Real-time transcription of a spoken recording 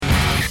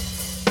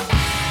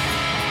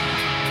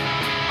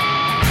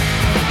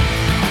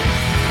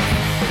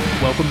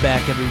Welcome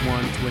back,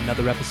 everyone, to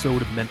another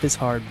episode of Memphis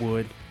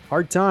Hardwood.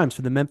 Hard times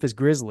for the Memphis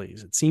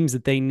Grizzlies. It seems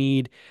that they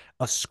need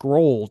a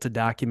scroll to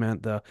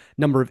document the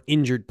number of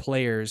injured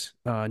players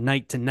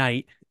night to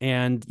night,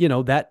 and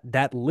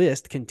that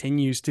list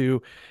continues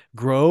to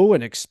grow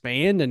and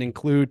expand and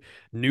include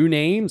new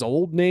names,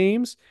 old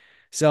names.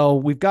 So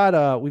we've got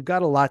a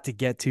lot to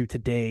get to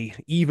today,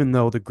 even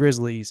though the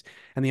Grizzlies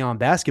and the on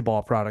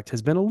basketball product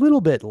has been a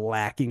little bit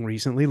lacking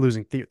recently,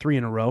 losing three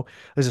in a row.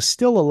 There's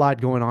still a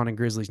lot going on in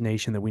Grizzlies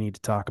Nation that we need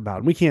to talk about.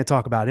 And we can't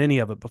talk about any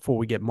of it before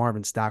we get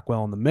Marvin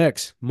Stockwell in the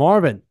mix.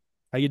 Marvin,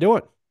 how you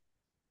doing?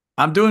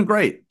 I'm doing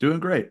great. Doing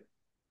great.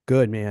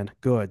 Good, man.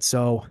 Good.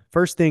 So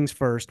first things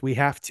first, we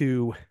have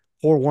to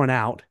pour one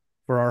out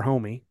for our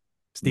homie,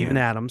 Steven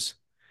Yeah. Adams.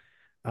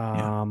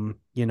 Yeah.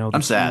 The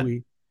I'm sad.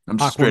 Kiwi, I'm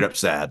just straight Aqua, up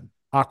sad.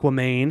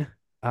 Aquaman,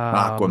 um,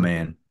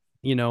 Aquaman.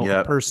 a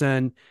Yep.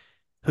 person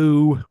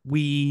who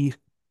we,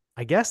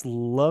 I guess,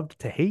 loved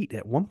to hate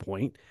at one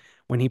point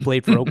when he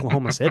played for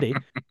Oklahoma City.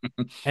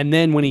 And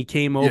then Yeah. when he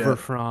came over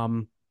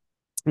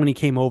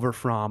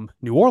from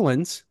New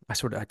Orleans, I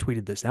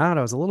tweeted this out.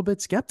 I was a little bit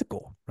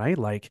skeptical, right?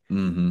 Like,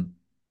 hmm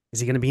is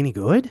he going to be any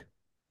good?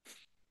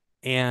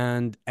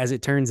 And as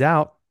it turns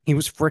out, he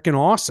was freaking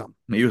awesome.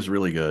 He was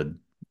really good.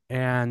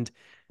 And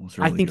He was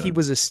I really think he good.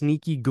 was a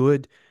sneaky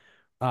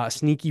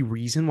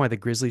reason why the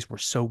Grizzlies were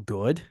so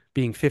good,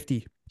 being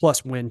 50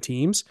 plus win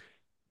teams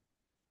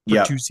for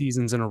two Yep.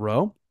 seasons in a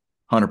row.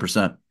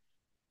 100%.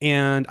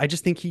 And I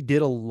just think he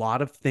did a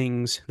lot of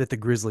things that the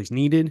Grizzlies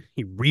needed.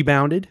 He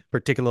rebounded,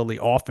 particularly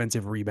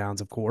offensive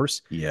rebounds, of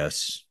course.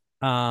 Yes.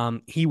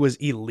 He was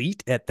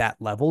elite at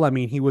that level. I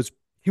mean, he was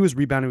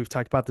rebounding. We've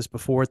talked about this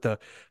before at the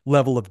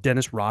level of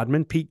Dennis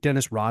Rodman, peak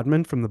Dennis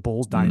Rodman from the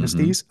Bulls hmm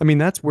dynasties. I mean,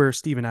 that's where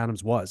Steven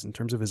Adams was in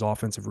terms of his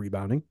offensive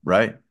rebounding.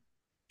 Right.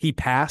 He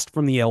passed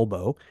from the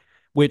elbow,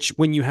 which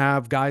when you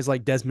have guys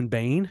like Desmond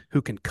Bain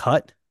who can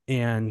cut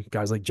and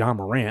guys like John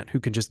Morant who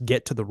can just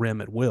get to the rim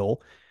at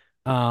will,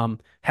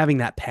 having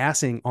that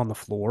passing on the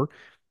floor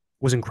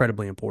was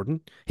incredibly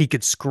important. He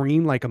could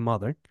screen like a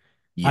mother.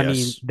 I mean,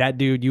 Yes. that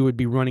dude, you would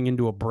be running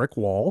into a brick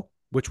wall,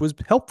 which was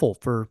helpful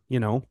for,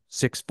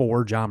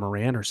 6'4" John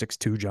Morant or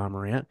 6'2" John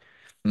Morant.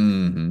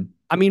 hmm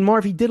I mean,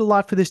 Marv, he did a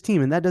lot for this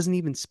team, and that doesn't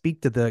even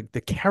speak to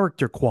the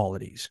character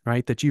qualities,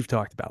 right, that you've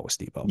talked about with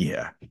Steve-O.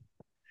 Yeah.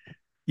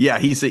 Yeah.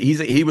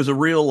 He was a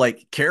real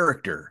like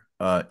character.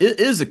 It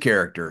is a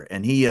character,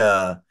 and he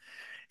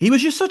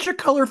was just such a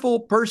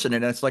colorful person.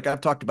 And it's like I've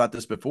talked about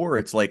this before.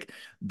 It's like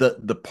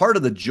the part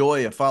of the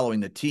joy of following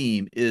the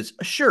team is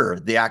sure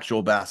the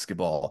actual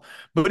basketball,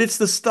 but it's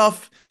the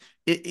stuff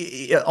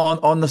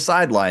on the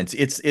sidelines.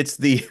 It's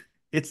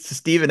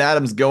Steven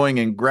Adams going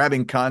and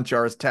grabbing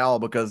Konchar's towel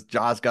because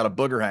Ja's got a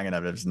booger hanging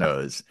out of his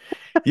nose.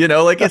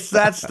 Like it's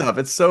that stuff.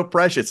 It's so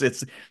precious.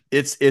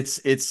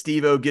 It's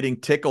Steve-O getting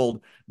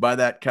tickled by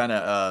that kind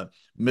of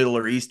Middle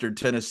or Eastern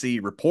Tennessee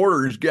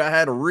reporters guy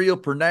had a real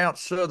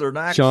pronounced Southern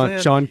Sean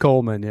accent. Sean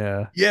Coleman,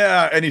 yeah.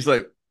 Yeah, and he's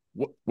like,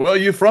 "Where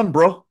you from,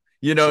 bro?"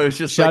 It's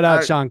just Shout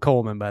like out Sean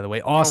Coleman, by the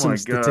way. oh Awesome my god,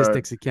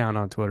 statistics account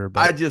on Twitter,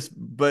 I but just,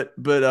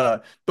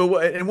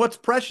 and what's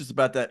precious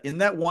about that? In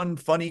that one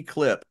funny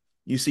clip,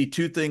 you see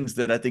two things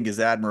that I think is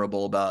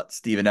admirable about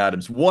Steven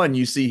Adams. One,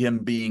 you see him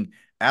being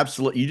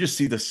absolute. You just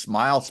see the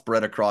smile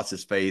spread across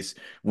his face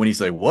when he's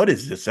like, "What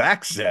is this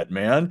accent,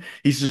 man?"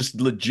 He's just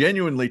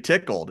genuinely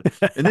tickled.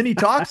 And then he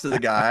talks to the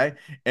guy,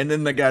 and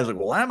then the guy's like,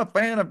 "Well, I'm a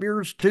fan of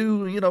yours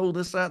too.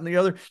 This, that, and the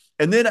other."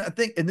 And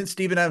then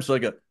Steven Adams is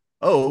like,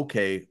 "Oh,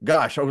 okay.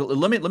 Gosh,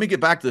 let me get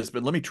back to this,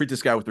 but let me treat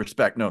this guy with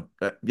respect." No,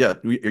 yeah.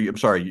 I'm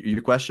sorry.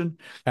 Your question.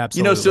 So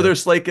absolutely.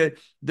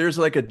 there's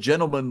like a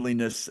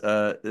gentlemanliness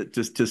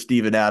to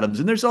Steven Adams,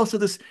 and there's also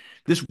this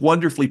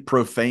wonderfully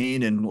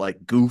profane and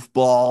like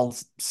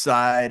goofball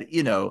side.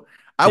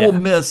 I will Yeah.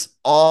 miss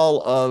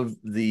all of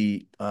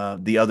the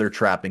other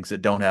trappings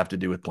that don't have to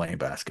do with playing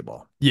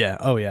basketball. Yeah.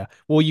 Oh, yeah.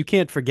 Well, you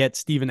can't forget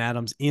Steven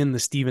Adams in the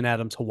Steven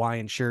Adams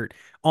Hawaiian shirt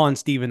on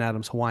Steven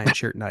Adams Hawaiian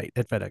shirt night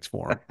at FedEx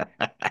Forum.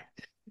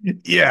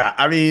 Yeah,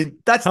 I mean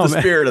that's How the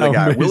spirit of the how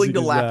guy, willing amazing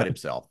to is laugh at that?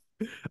 himself,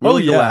 Oh,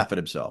 willing to yeah. laugh at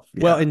himself.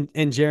 Well, Yeah.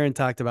 and Jaron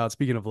talked about,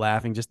 speaking of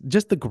laughing,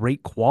 just the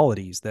great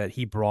qualities that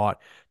he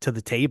brought to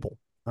the table,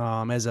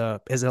 as a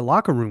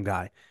locker room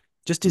guy,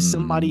 just as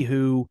somebody hmm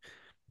who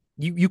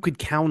you could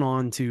count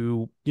on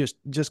to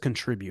just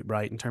contribute,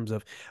 right, in terms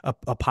of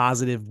a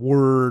positive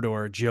word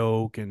or a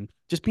joke, and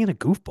just being a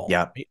goofball,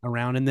 Yeah. right,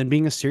 around, and then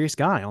being a serious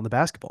guy on the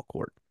basketball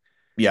court.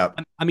 Yeah.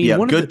 I mean, Yeah.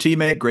 one of the Good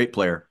teammate, great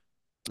player.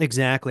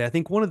 exactly. I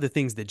think one of the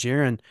things that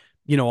Jaron,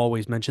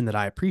 always mentioned that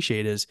I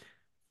appreciate is,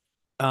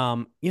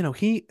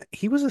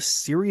 he was a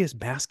serious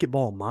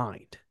basketball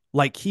mind.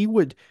 Like he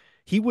would,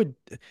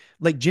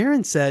 like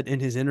Jaron said in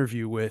his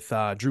interview with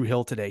Drew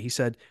Hill today. He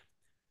said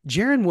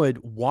Jaron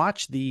would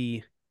watch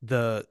the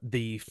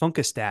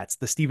Funka stats,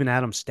 the Steven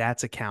Adams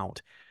stats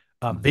account,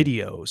 hmm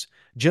videos,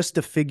 just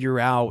to figure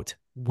out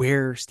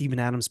where Steven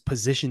Adams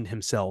positioned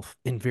himself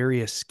in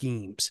various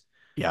schemes,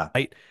 Yeah.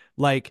 right?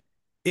 Like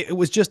it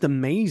was just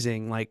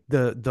amazing, like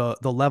the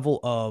level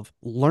of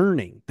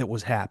learning that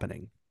was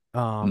happening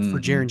for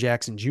Jaron hmm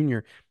Jackson Jr.,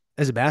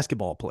 as a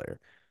basketball player.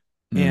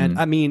 And Hmm.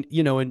 I mean,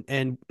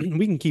 and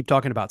we can keep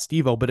talking about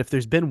Steve-O, but if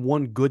there's been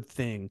one good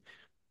thing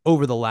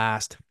over the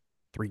last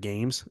 3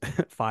 games,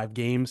 5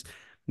 games,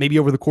 maybe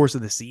over the course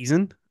of the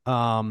season,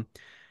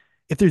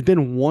 if there's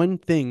been one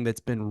thing that's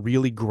been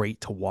really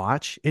great to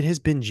watch, it has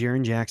been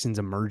Jaren Jackson's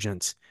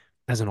emergence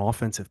as an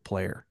offensive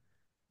player.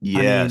 I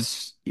mean,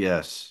 Yes,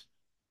 yes.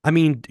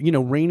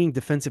 Reigning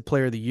defensive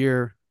player of the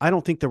year, I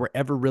don't think there were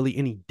ever really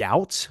any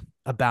doubts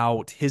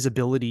about his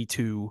ability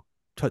to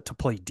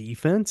play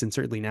defense. And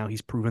certainly now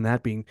he's proven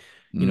that being,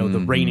 the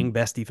Hmm. reigning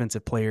best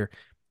defensive player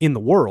in the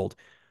world.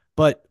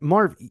 But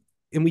Marv,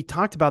 and we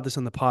talked about this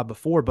on the pod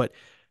before, but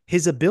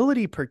his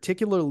ability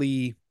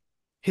particularly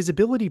his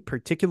ability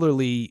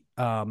particularly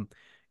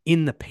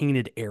in the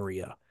painted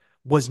area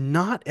was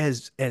not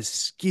as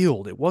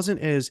skilled. It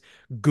wasn't as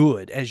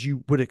good as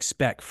you would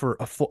expect for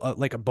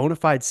like a bona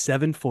fide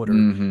 7 footer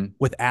Hmm.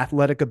 with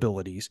athletic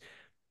abilities.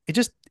 It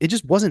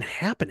just wasn't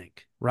happening,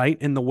 right?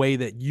 In the way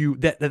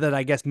that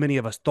I guess many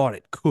of us thought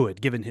it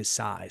could, given his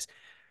size.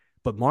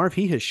 But Marv,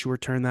 he has sure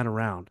turned that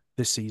around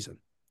this season.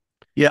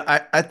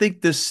 Yeah, I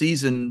think this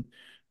season,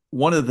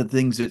 one of the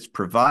things it's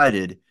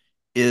provided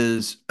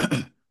is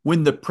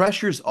when the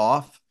pressure's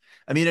off.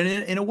 I mean,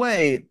 in a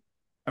way,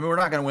 I mean, we're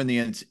not going to win the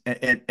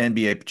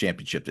NBA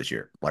championship this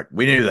year. Like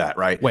we knew that,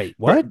 right? Wait,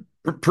 what?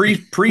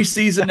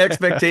 Preseason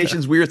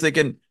expectations, we were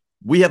thinking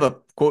we have a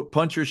quote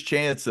puncher's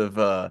chance of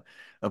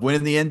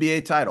winning the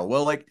NBA title.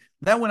 Well, like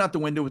that went out the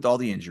window with all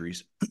the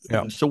injuries.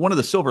 Yeah, So one of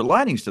the silver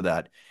linings to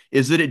that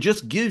is that it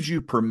just gives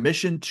you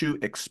permission to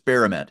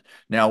experiment.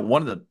 Now,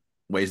 one of the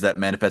ways that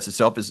manifests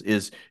itself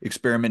is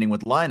experimenting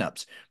with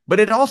lineups. But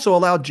it also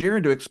allowed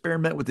Jaron to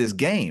experiment with his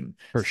game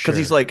for because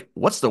he's sure. like,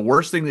 what's the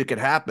worst thing that could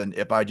happen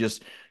if I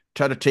just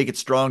try to take it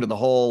strong to the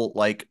hole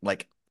like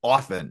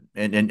often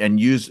and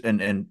use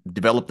and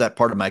develop that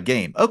part of my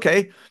game?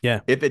 Okay,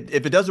 Yeah, if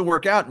it doesn't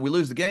work out and we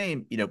lose the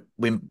game,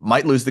 we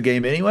might lose the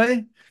game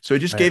anyway. So it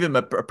just right. gave him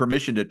a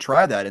permission to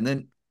try that, and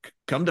then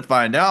come to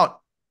find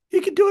out he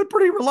could do it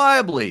pretty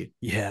reliably.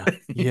 Yeah,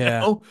 you yeah,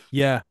 know,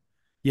 yeah,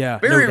 yeah,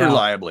 no very doubt.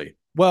 reliably.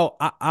 Well,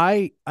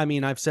 I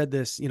mean, I've said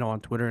this, on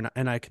Twitter,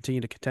 and I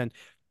continue to contend.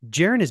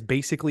 Jaren is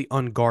basically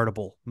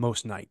unguardable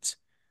most nights.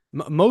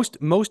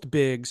 Most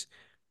bigs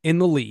in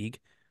the league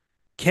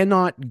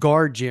cannot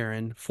guard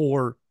Jaren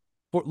for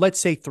let's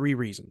say 3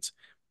 reasons.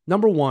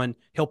 Number one,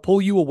 he'll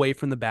pull you away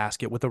from the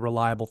basket with a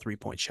reliable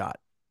 3-point shot.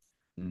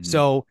 Mm-hmm.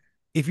 So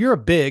if you're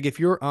Ivica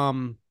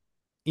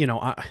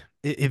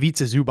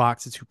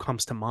Zubac is who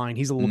comes to mind.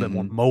 He's a little bit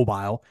more Mm-hmm.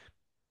 mobile.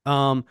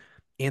 Um,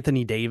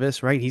 Anthony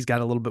Davis, right? He's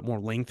got a little bit more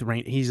length,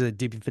 right? He's a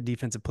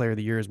defensive player of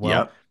the year as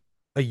well.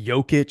 Yep. A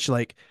Jokic,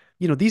 like,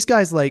 these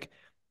guys, like,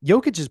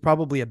 Jokic is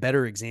probably a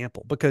better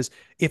example because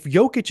if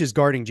Jokic is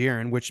guarding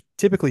Jaren, which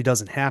typically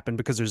doesn't happen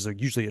because there's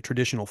usually a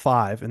traditional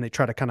five and they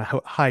try to kind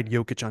of hide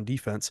Jokic on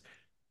defense.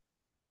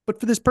 But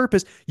for this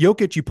purpose,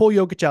 Jokic, you pull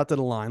Jokic out to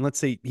the line. Let's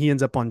say he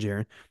ends up on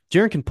Jaren.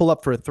 Jaren can pull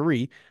up for a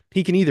three.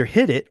 He can either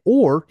hit it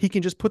or he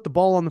can just put the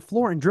ball on the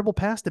floor and dribble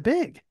past a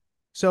big.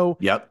 So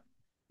Yep.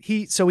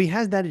 he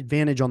has that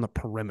advantage on the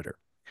perimeter.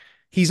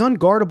 He's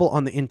unguardable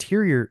on the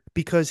interior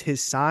because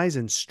his size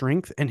and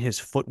strength and his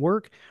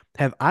footwork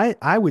have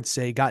I would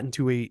say gotten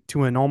to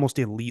an almost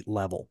elite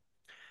level.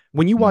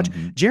 When you watch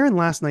Mm-hmm. Jaren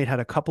last night had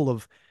a couple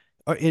of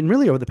and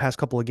really over the past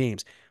couple of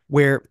games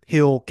where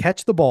he'll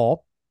catch the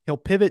ball, he'll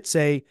pivot,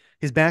 say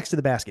his back's to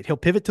the basket, he'll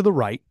pivot to the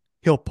right,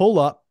 he'll pull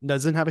up,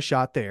 doesn't have a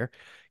shot there,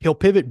 he'll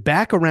pivot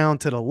back around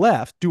to the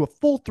left, do a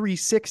full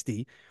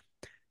 360,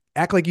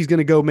 act like he's going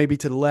to go maybe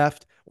to the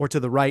left or to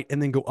the right and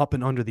then go up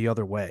and under the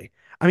other way.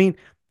 I mean,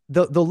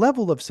 the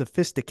level of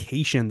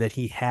sophistication that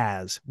he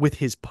has with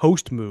his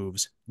post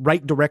moves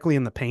right directly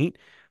in the paint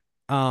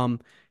um,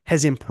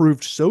 has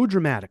improved so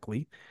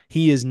dramatically.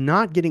 He is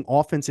not getting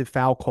offensive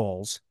foul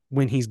calls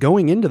when he's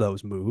going into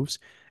those moves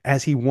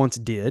as he once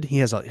did.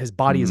 His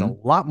body is a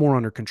Mm-hmm. lot more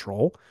under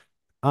control.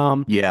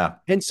 Um, Yeah.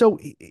 and so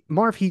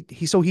Marv,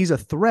 he's a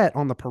threat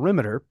on the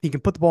perimeter. He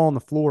can put the ball on the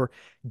floor,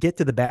 get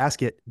to the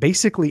basket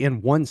basically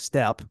in one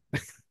step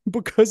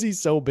because he's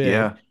so big.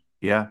 Yeah.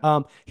 Yeah.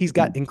 He's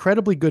got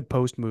incredibly good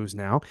post moves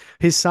now.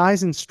 His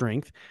size and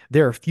strength.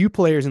 There are few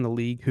players in the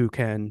league who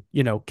can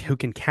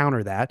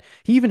counter that.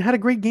 He even had a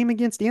great game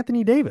against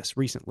Anthony Davis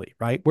recently,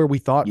 right? Where we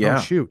thought, oh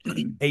Yeah. shoot,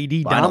 AD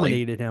Finally.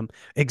 dominated him.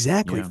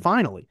 Exactly, Yeah.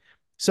 finally.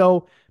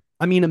 So,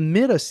 I mean,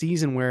 amid a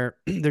season where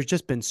there's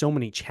just been so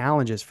many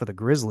challenges for the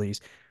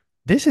Grizzlies,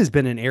 this has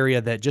been an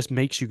area that just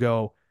makes you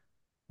go,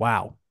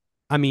 wow.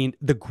 I mean,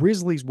 the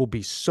Grizzlies will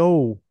be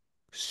so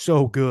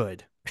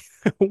good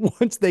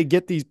once they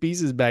get these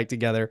pieces back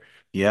together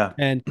Yeah.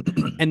 and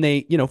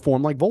they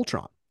form like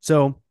Voltron.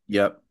 So,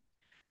 Yep.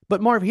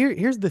 but Marv,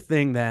 here's the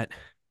thing that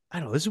I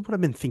don't know. This is what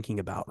I've been thinking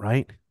about.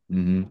 Right,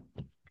 Mm-hmm.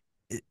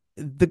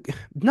 the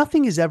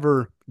nothing is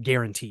ever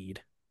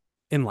guaranteed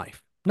in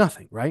life.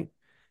 Nothing, right?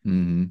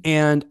 Mm-hmm.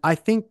 And I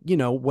think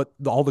what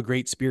all the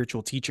great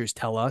spiritual teachers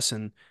tell us,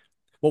 and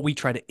what we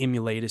try to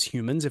emulate as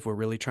humans, if we're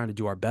really trying to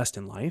do our best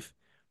in life,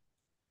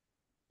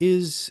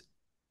 is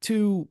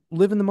to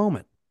live in the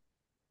moment.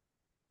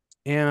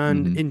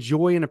 and Hmm.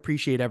 enjoy and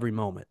appreciate every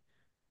moment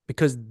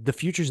because the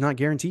future's not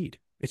guaranteed.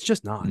 It's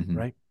just not, Hmm.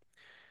 right? Right.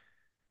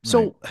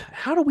 So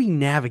how do we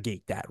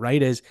navigate that,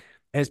 right?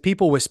 As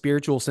people with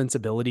spiritual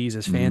sensibilities,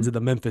 as fans Hmm. of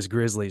the Memphis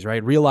Grizzlies,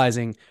 right?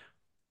 Realizing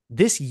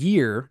this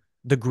year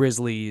the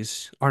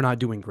Grizzlies are not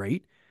doing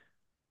great,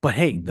 but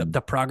hey, Hmm.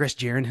 the progress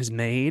Jaren has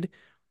made,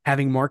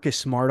 having Marcus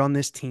Smart on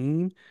this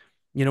team,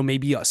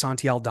 maybe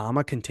Santi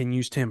Aldama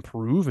continues to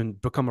improve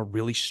and become a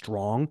really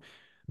strong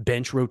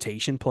bench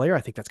rotation player.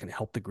 I think that's going to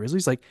help the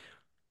Grizzlies. Like,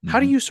 how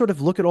do Hmm. you sort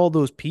of look at all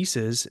those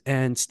pieces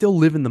and still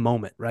live in the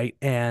moment, right?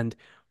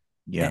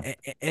 Yeah.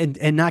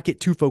 And not get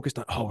too focused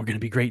on, oh, we're going to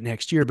be great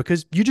next year,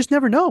 because you just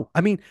never know.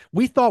 I mean,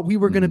 we thought we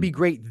were going to Hmm. be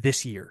great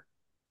this year.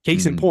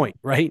 Case in Hmm. point,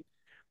 right?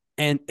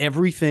 And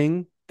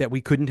everything that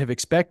we couldn't have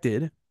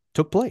expected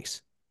took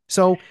place.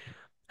 So,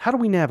 how do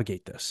we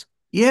navigate this?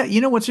 Yeah,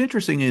 what's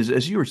interesting is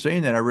as you were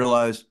saying that, I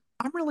realized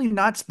I'm really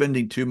not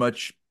spending too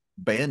much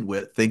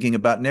bandwidth thinking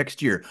about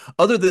next year,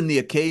 other than the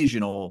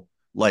occasional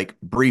like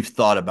brief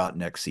thought about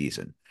next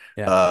season,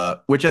 Yeah.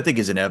 which I think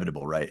is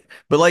inevitable, right?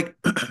 But like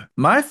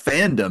my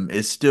fandom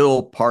is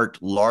still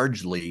parked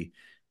largely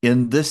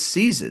in this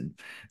season.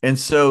 And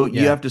so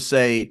you Yeah. have to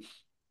say,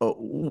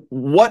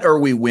 what are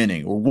we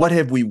winning, or what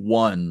have we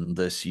won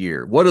this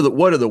year? What are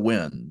the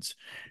wins?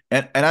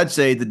 And I'd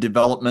say the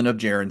development of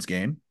Jaren's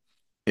game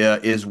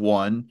is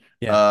one.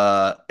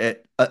 Yeah.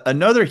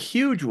 Another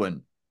huge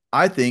one,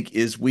 I think,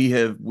 is we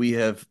have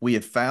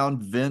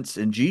found Vince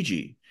and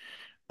Gigi,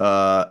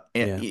 Yeah.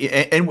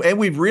 and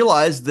we've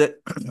realized that.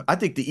 I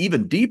think the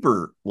even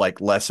deeper like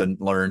lesson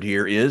learned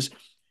here is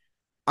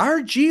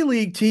our G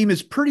League team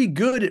is pretty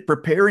good at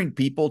preparing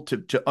people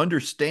to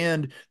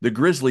understand the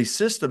Grizzlies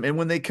system. And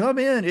when they come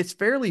in, it's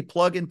fairly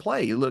plug and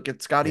play. You look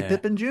at Scottie Yeah.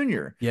 Pippen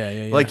Jr. Yeah.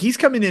 Yeah. Like Yeah. he's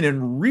coming in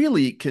and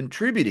really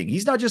contributing.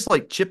 He's not just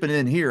like chipping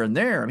in here and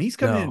there. I mean, he's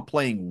coming in and No.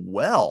 playing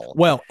well.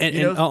 Well, and,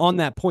 You and know, on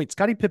that point,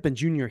 Scottie Pippen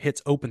Jr.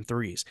 hits open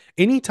threes.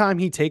 Anytime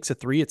he takes a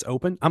three, it's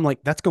open. I'm like,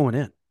 that's going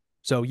in.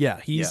 So yeah,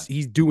 yeah.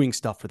 he's doing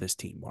stuff for this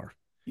team, Marv.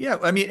 Yeah,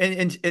 I mean,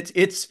 and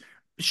it's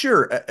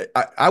sure.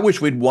 I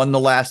wish we'd won the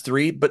last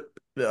three, but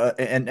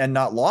and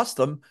not lost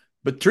them.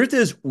 But truth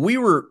is, we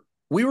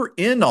were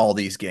in all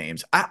these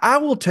games. I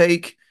will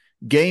take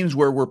games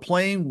where we're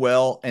playing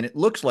well and it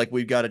looks like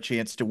we've got a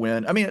chance to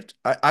win. I mean,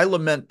 I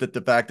lament that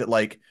the fact that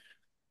like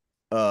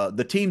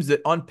the teams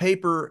that on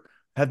paper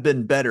have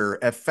been better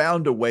have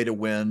found a way to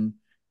win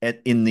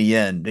in the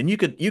end. And you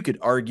could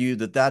argue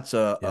that that's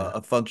a Yeah.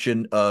 a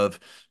function of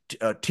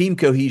team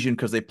cohesion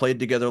because they played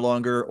together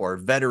longer, or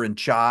veteran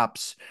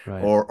chops,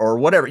 Right. or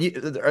whatever.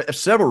 There are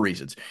several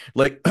reasons.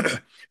 Like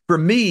for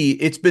me,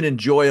 it's been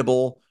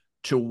enjoyable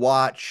to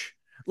watch.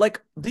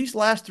 Like these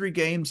last three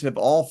games have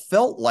all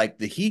felt like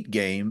the Heat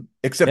game,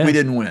 except we Yeah.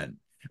 didn't win.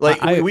 I,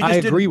 Like we, I we I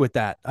just agree didn't. with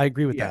that. I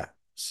agree with Yeah. that.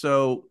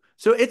 So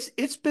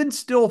it's been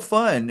still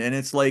fun, and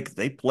it's like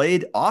they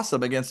played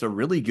awesome against a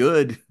really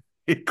good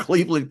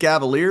Cleveland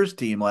Cavaliers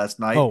team last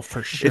night. Oh, for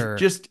It's sure.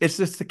 just it's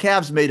just the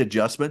Cavs made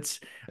adjustments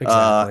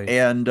Exactly.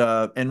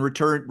 and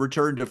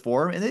returned to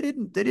form, and they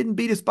didn't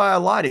beat us by a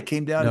lot. It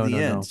came down to No, the no,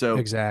 end. no. So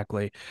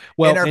Exactly. and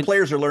Well, our and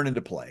players are learning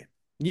to play.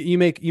 you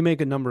make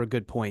a number of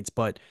good points,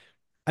 but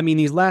I mean,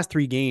 these last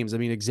three games, I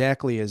mean,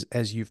 exactly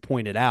as you've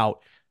pointed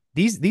out,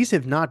 these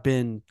have not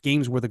been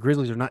games where the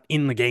Grizzlies are not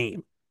in the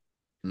game.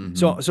 Hmm.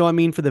 So I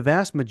mean, for the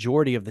vast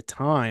majority of the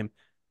time,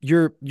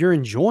 you're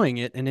enjoying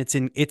it and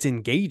it's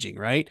engaging,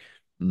 right?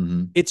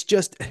 Hmm. It's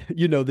just,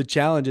 the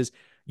challenge is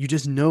you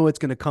just know it's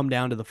going to come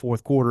down to the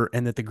fourth quarter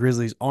and that the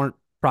Grizzlies aren't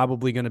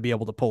probably going to be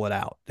able to pull it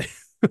out.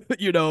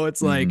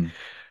 It's like, Hmm.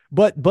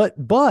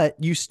 but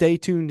you stay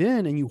tuned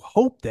in and you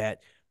hope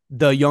that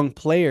the young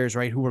players,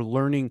 right, who are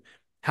learning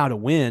how to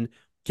win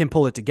can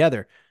pull it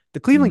together. The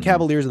Cleveland Hmm.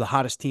 Cavaliers are the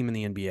hottest team in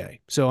the NBA.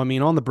 So I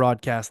mean, on the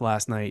broadcast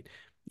last night,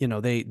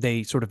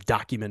 they sort of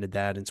documented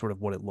that and sort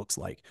of what it looks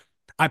like.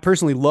 I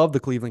personally love the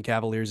Cleveland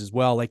Cavaliers as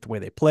well. I like the way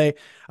they play.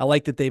 I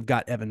like that they've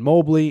got Evan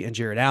Mobley and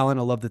Jared Allen.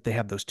 I love that they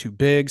have those two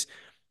bigs.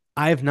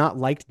 I have not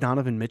liked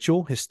Donovan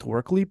Mitchell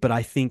historically, but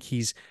I think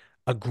he's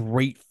a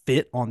great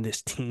fit on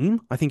this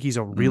team. I think he's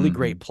a really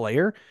great Hmm.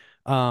 player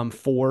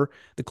for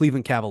the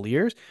Cleveland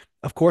Cavaliers.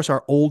 Of course,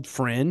 our old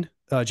friend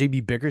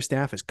JB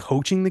Bickerstaff is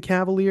coaching the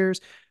Cavaliers.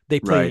 They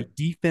play a Right.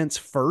 defense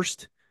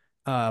first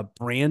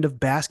brand of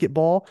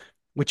basketball,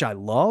 which I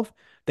love.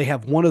 They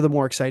have one of the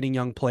more exciting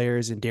young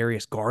players in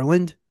Darius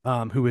Garland,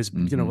 who is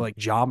Hmm. like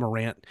Ja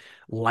Morant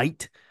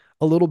light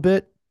a little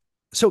bit.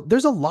 So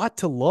there's a lot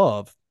to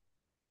love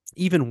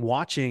even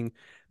watching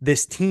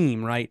this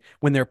team, right,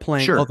 when they're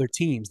playing Sure. other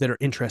teams that are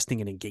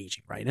interesting and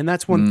engaging, right? And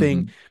that's one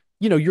thing,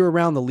 Hmm. you're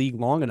around the league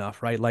long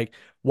enough, right? Like,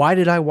 why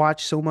did I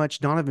watch so much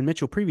Donovan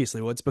Mitchell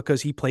previously? Well, it's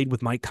because he played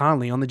with Mike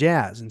Conley on the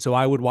Jazz. And so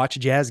I would watch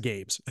Jazz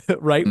games,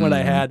 right, when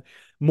I Hmm. had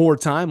more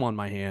time on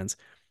my hands.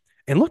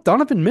 And look,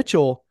 Donovan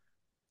Mitchell,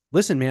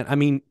 listen, man, I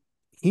mean,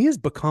 he has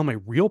become a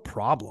real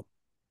problem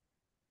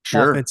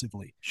Sure.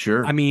 offensively. I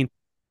Sure. mean,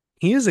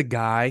 he is a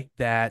guy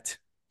that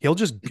he'll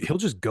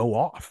just go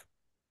off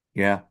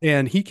Yeah.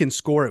 and he can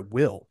score at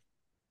will.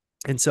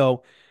 And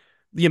so,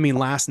 I mean,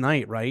 last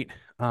night, right?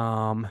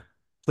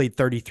 played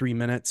 33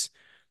 minutes,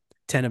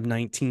 10 of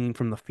 19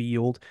 from the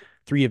field,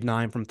 3 of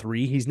 9 from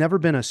three. He's never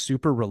been a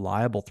super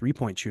reliable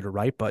 3-point shooter,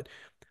 right? But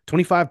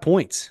 25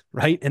 points,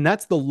 right? And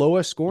that's the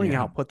lowest scoring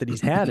Yeah. output that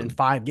he's had in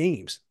 5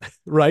 games,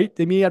 right?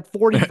 I mean, he had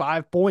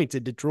 45 points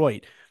in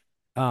Detroit,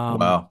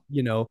 Wow.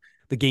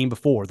 the game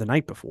before, the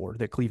night before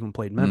that Cleveland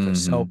played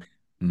Memphis. So,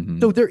 Hmm. Hmm.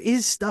 so there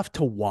is stuff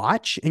to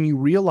watch, and you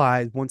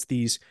realize once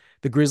the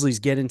Grizzlies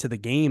get into the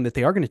game that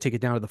they are going to take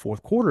it down to the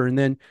fourth quarter, and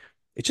then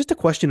it's just a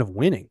question of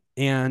winning.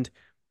 And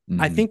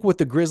I Hmm. think what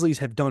the Grizzlies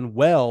have done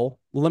well,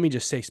 let me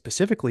just say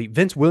specifically,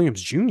 Vince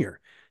Williams Jr.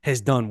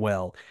 has done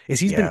well, is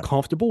he's been Yeah.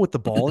 comfortable with the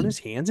ball in his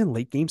hands in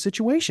late game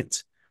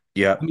situations. I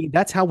Yeah. mean,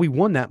 that's how we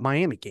won that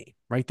Miami game,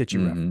 right? That you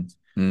Hmm. referenced.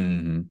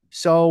 Hmm.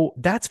 So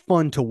that's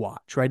fun to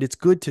watch, right? It's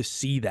good to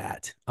see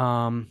that.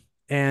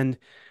 And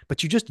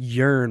but you just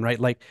yearn, right?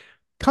 Like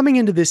coming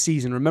into this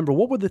season, remember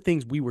what were the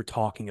things we were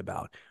talking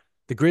about?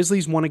 The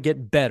Grizzlies want to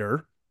get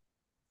better.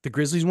 The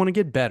Grizzlies want to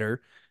get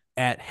better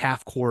at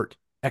half court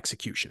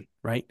execution,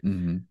 right?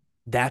 Hmm.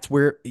 That's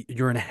where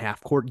you're in a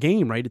half court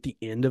game, right? At the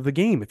end of a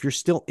game. If you're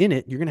still in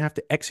it, you're going to have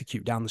to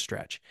execute down the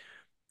stretch.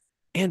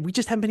 And we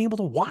just haven't been able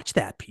to watch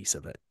that piece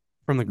of it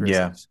from the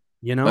Yeah, Grizzlies,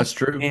 you know? that's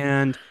true.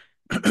 And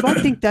so I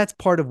think that's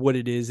part of what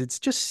it is. It's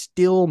just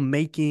still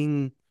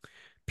making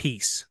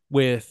peace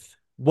with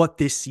what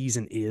this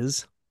season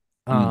is.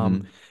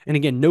 Um, Hmm. and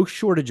again, no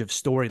shortage of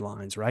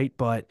storylines, right?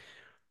 But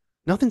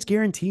nothing's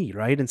guaranteed,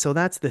 right? And so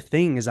that's the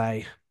thing is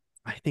I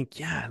think,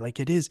 yeah, like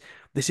it is,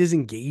 this is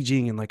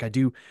engaging. And like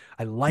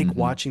I like Hmm.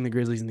 watching the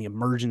Grizzlies and the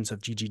emergence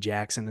of Gigi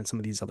Jackson and some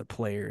of these other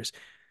players.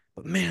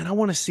 But man, I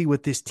want to see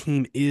what this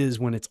team is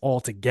when it's all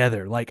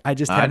together. Like I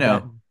just I have that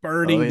know. Oh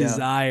burning yeah.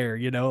 desire,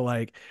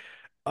 like,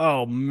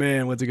 oh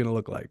man, what's it gonna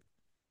look like?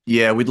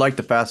 Yeah, we'd like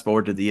to fast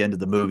forward to the end of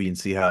the movie and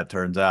see how it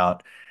turns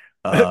out.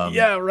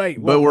 Yeah, right.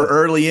 But What we're what?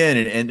 early in,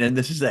 and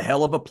this is a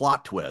hell of a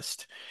plot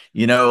twist.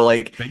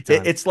 Like Big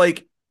time. it's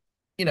like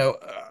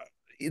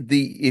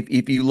the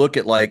if you look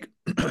at like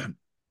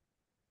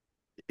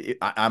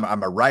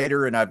I'm a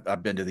writer, and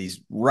I've been to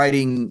these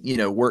writing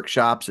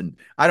workshops, and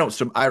I don't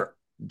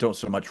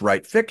so much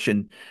write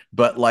fiction,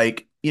 but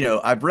like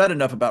I've read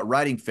enough about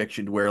writing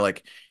fiction to where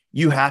like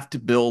you have to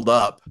build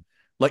up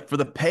like for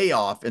the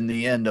payoff in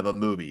the end of a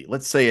movie.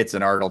 Let's say it's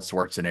an Arnold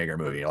Schwarzenegger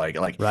movie,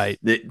 Right.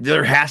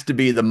 there has to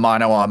be the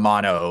mano a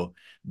mano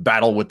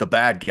battle with the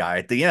bad guy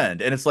at the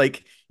end, and it's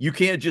like you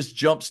can't just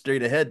jump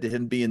straight ahead to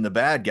him being the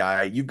bad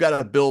guy. You've got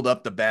to build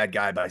up the bad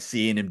guy by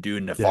seeing him do Yeah.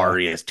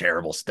 nefarious,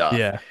 terrible stuff.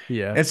 Yeah.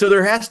 Yeah. And so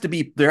there have to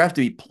be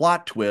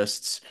plot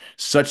twists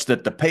such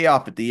that the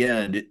payoff at the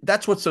end,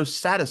 that's what's so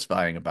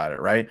satisfying about it,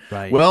 right?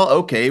 Right. Well,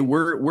 okay,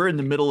 we're in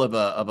the middle of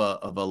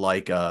a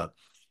like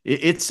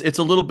it's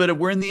a little bit of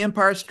we're in the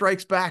Empire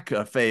Strikes Back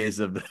phase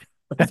of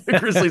the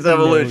Grizzlies No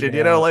evolution,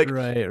 doubt. like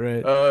Right.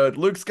 Right.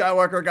 Luke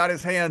Skywalker got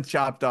his hands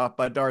chopped off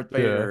by Darth Yeah.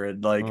 Vader,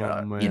 and like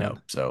Oh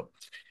man. so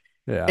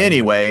Yeah, I know.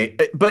 anyway,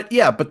 but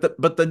yeah, but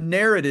the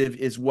narrative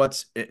is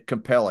what's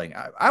compelling.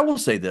 I will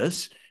say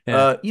this,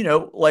 Yeah.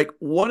 like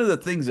one of the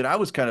things that I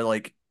was kind of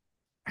like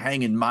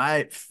hanging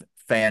my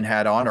fan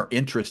hat on or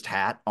interest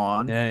hat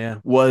on Yeah. Yeah.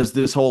 was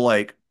this whole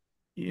like,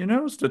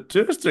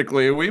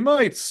 statistically, we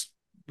might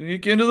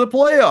sneak into the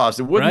playoffs.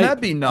 And wouldn't Right.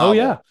 that be Oh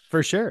yeah, novel?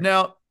 for sure.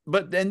 Now,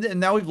 but and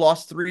now we've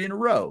lost three in a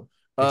row.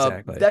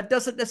 Exactly. That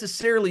doesn't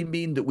necessarily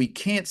mean that we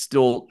can't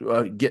still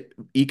get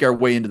eke our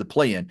way into the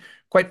play-in.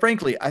 Quite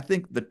frankly, I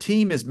think the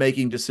team is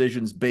making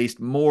decisions based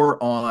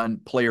more on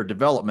player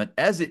development,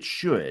 as it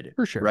should,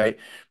 For sure. right?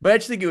 But I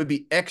just think it would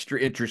be extra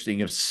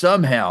interesting if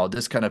somehow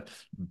this kind of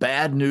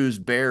bad news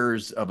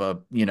bears of a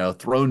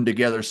thrown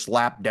together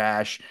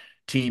slapdash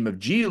team of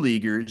G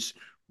leaguers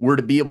were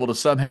to be able to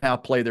somehow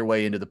play their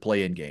way into the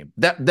play-in game.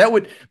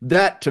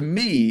 That to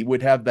me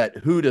would have that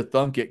who to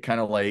thunk it kind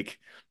of like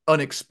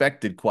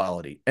unexpected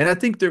quality. And I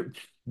think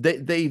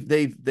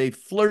they've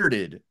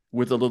flirted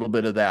with a little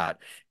bit of that.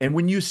 And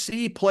when you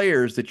see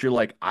players that you're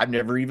like, I've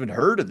never even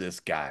heard of this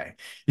guy,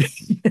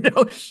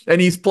 and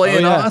he's Oh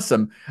playing yeah.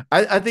 awesome.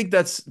 I think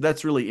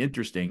that's really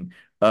interesting.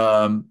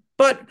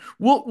 But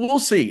we'll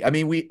see. I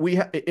mean,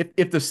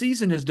 if the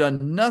season has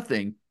done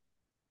nothing,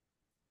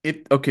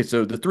 okay,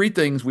 so the three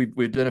things we've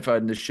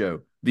identified in this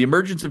show: the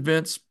emergence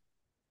events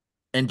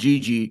and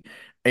Gigi,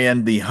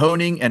 and the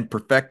honing and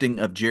perfecting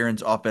of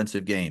Jaren's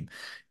offensive game.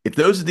 If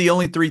those are the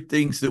only three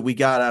things that we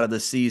got out of the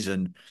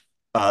season,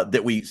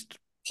 that we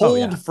Oh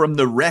yeah. pulled from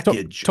the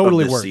wreckage of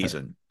Totally this worth it.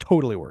 season,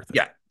 Totally worth it.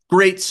 yeah,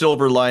 great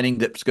silver lining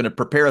that's going to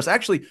prepare us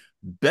actually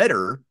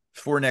better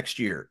for next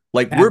year.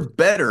 Like we're Ab-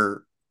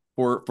 better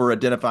for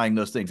identifying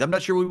those things. I'm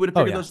not sure we would have oh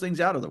figured yeah. those things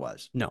out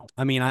otherwise. No,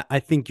 I mean, I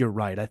think you're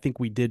right. I think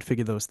we did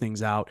figure those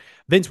things out.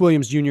 Vince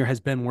Williams Jr. has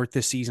been worth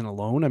this season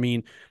alone. I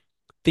mean,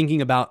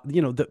 thinking about,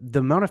 the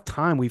amount of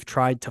time we've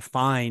tried to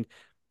find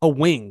a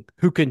wing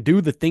who can do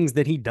the things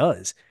that he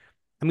does.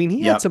 I mean,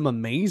 he had Yep. some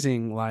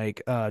amazing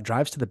like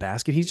drives to the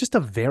basket. He's just a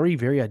very,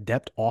 very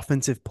adept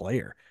offensive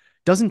player.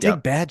 Doesn't take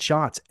Yep. bad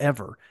shots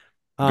ever.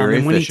 Very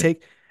And when efficient.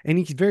 and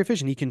he's very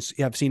efficient.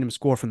 I've seen him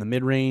score from the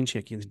mid range.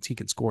 He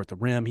can score at the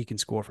rim. He can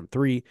score from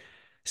three.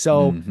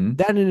 So Mm-hmm.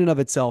 that in and of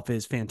itself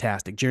is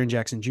fantastic. Jaren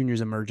Jackson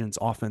Jr.'s emergence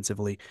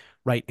offensively,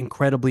 right,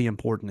 incredibly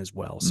important as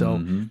well. So,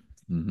 Mm-hmm.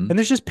 Mm-hmm. and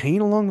there's just pain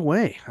along the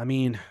way. I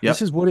mean, this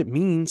Yep. is what it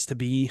means to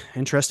be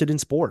interested in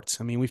sports.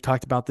 I mean, we've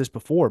talked about this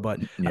before, but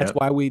Yep.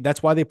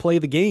 that's why they play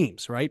the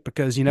games, right?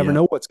 Because you never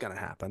know Yep. what's going to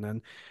happen.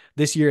 And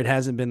this year it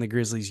hasn't been the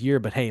Grizzlies' year,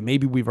 but hey,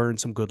 maybe we've earned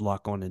some good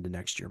luck going into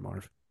next year,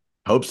 Marv.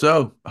 Hope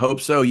so.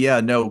 Hope so. Yeah.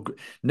 No.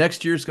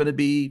 Next year's going to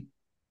be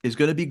is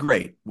going to be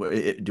great.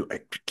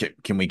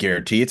 Can we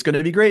guarantee it's going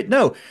to be great?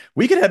 No.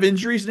 We could have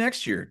injuries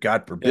next year.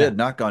 God Yeah. forbid.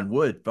 Knock on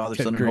wood. Father,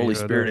 Son, and Agreed. Holy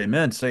Spirit.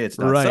 Amen. Say it's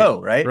not Right.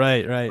 so. Right.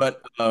 Right. Right.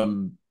 But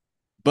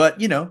but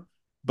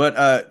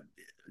but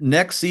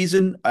next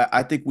season,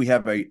 I think we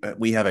have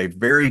a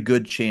very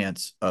good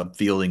chance of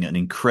fielding an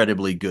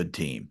incredibly good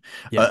team,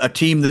 Yeah. a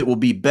team that will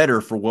be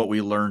better for what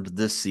we learned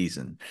this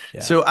season.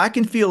 Yeah. So I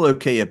can feel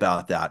okay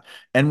about that.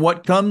 And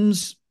what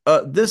comes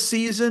this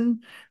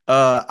season,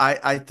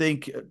 I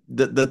think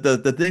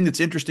the thing that's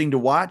interesting to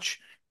watch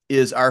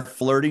is our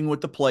flirting with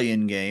the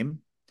play-in game.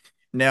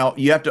 Now,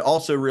 you have to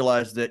also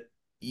realize that,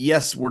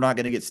 yes, we're not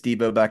going to get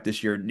Steve-O back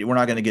this year. We're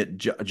not going to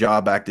get Ja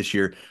back this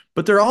year.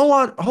 But there are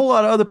a whole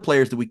lot of other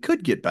players that we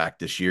could get back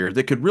this year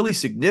that could really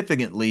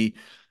significantly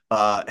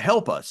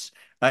help us.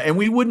 And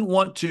we wouldn't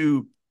want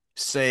to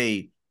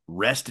say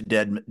rest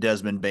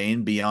Desmond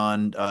Bain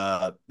beyond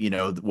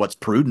what's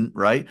prudent,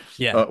 right?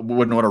 Yeah. We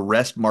wouldn't want to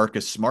rest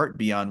Marcus Smart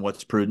beyond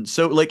what's prudent.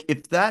 So, like,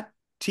 if that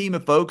team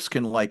of folks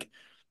can like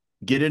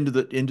get into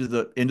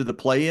the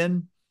play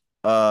in,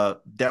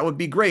 that would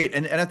be great.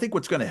 And I think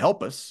what's going to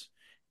help us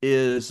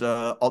is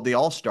the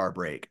All-Star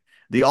break.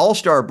 The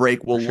All-Star break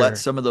For will let sure.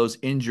 some of those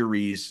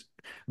injuries.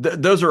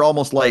 Those are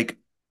almost like,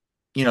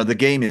 the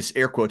game is,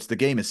 air quotes, the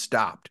game is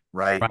stopped,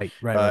 right? Right. Right.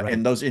 Right. Right.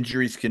 And those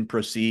injuries can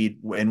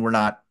proceed, and we're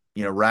not,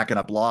 racking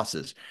up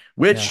losses. Yeah.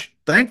 Which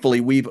thankfully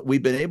we've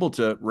been able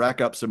to rack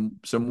up some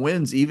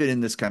wins even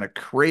in this kind of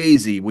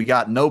crazy we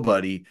got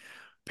nobody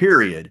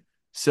period.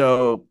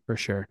 So For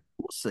sure.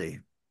 we'll see.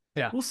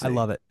 Yeah, We'll I see.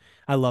 love it.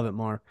 I love it,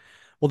 Mar.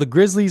 Well, the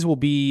Grizzlies will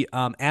be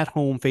at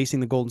home facing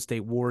the Golden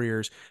State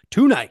Warriors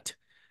tonight.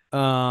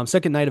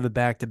 Second night of a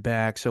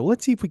back-to-back. So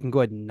let's see if we can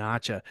go ahead and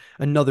notch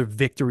another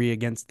victory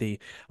against the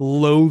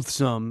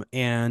loathsome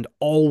and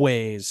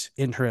always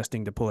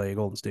interesting to play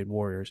Golden State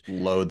Warriors.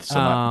 Loathsome.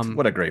 Um,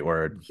 What a great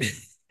word.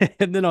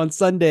 and then on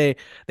Sunday,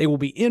 they will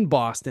be in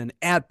Boston,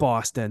 at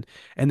Boston,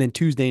 and then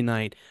Tuesday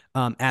night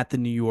at the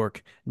New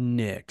York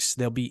Knicks.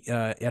 They'll be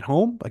at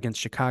home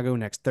against Chicago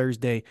next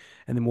Thursday,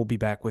 and then we'll be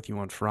back with you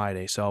on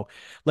Friday. So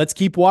let's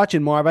keep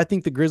watching, Marv. I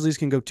think the Grizzlies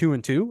can go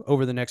 2-2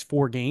 over the next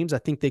 4 games. I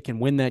think they can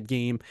win that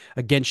game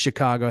against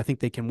Chicago. I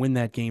think they can win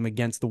that game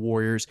against the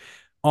Warriors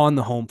on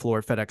the home floor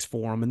at FedEx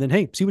Forum. And then,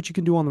 hey, see what you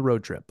can do on the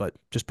road trip, but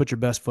just put your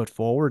best foot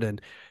forward.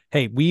 And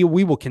hey, we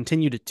will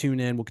continue to tune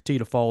in. We'll continue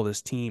to follow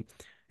this team.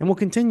 And we'll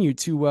continue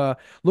to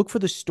look for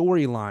the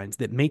storylines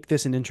that make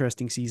this an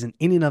interesting season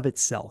in and of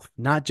itself,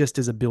 not just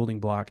as a building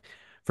block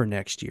for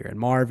next year. And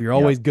Marv, you're Yep.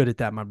 always good at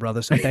that, my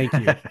brother. So thank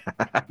you.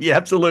 Yeah,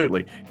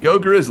 absolutely. Go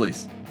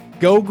Grizzlies.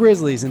 Go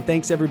Grizzlies. And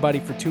thanks everybody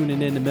for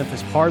tuning in to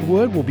Memphis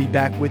Hardwood. We'll be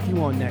back with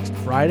you on next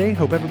Friday.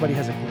 Hope everybody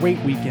has a great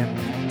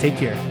weekend. Take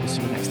care. We'll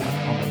see you